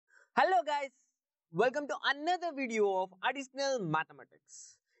Hello guys, welcome to another video of additional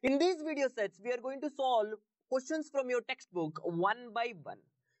mathematics. In these video sets, we are going to solve questions from your textbook one by one.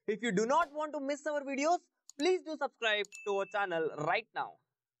 If you do not want to miss our videos, please do subscribe to our channel right now.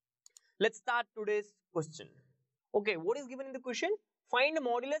 Let's start today's question. Okay, what is given in the question? Find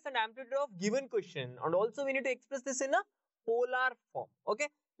modulus and amplitude of given question, and also we need to express this in a polar form. Okay,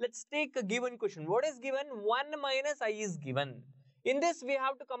 let's take a given question. What is given? 1 minus I is given. In this, we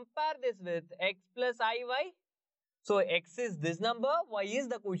have to compare this with x plus iy. So, x is this number, y is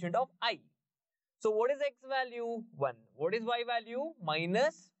the quotient of I. So, what is x value? 1. What is y value?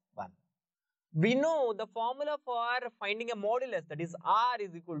 Minus 1. We know the formula for finding a modulus, that is r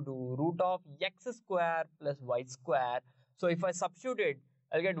is equal to root of x square plus y square. So, if I substitute it,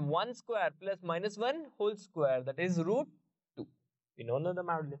 I'll get 1 square plus minus 1 whole square, that is root 2. We know the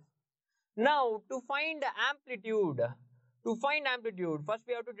modulus. Now, to find amplitude, first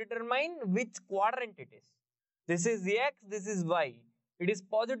we have to determine which quadrant it is. This is x, this is y. It is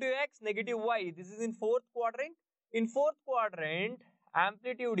positive x, negative y. This is in fourth quadrant. In fourth quadrant,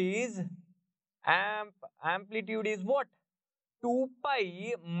 amplitude is what? 2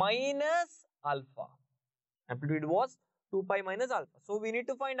 pi minus alpha. Amplitude was 2 pi minus alpha. So we need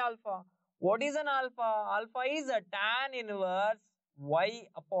to find alpha. What is an alpha? Alpha is a tan inverse y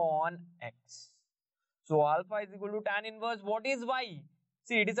upon x. So alpha is equal to tan inverse. What is y?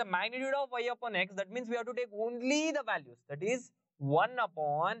 See, it is a magnitude of y upon x. That means we have to take only the values. That is 1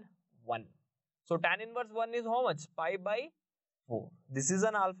 upon 1. So tan inverse 1 is how much? Pi by 4. This is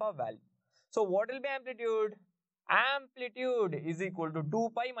an alpha value. So what will be amplitude? Amplitude is equal to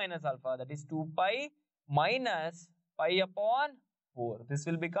 2 pi minus alpha. That is 2 pi minus pi upon 4. This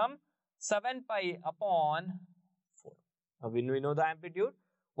will become 7 pi upon 4. Now we know the amplitude.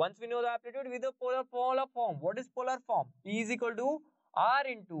 Once we know the amplitude with the polar form. What is polar form? P is equal to R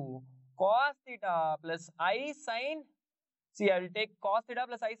into cos theta plus I sin. See, I will take cos theta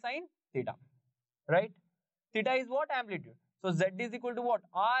plus I sin theta. Right? Theta is what? Amplitude. So, Z is equal to what?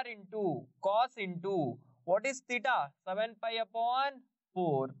 R into cos into what is theta? 7 pi upon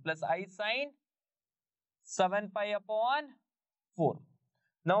 4 plus I sin 7 pi upon 4.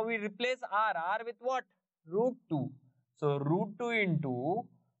 Now, we replace R with what? Root 2. So, root 2 into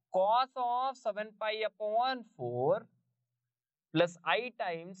cos of 7 pi upon 4 plus I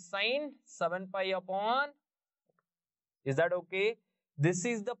times sin 7 pi upon 4. Is that okay? This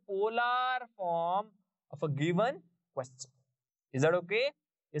is the polar form of a given question. Is that okay?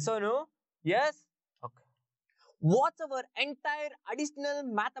 Yes or no? Yes? Okay. Watch our entire additional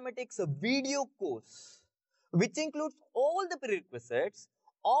mathematics video course, which includes all the prerequisites,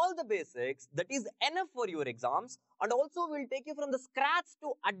 all the basics, that is enough for your exams, and also will take you from the scratch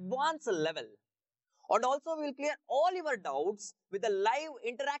to advanced level. And also will clear all your doubts with the live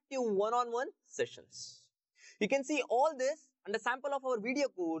interactive one-on-one sessions. You can see all this and a sample of our video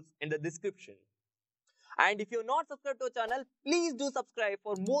course in the description. And if you are not subscribed to our channel, please do subscribe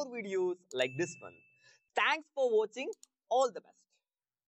for more videos like this one. Thanks for watching. All the best.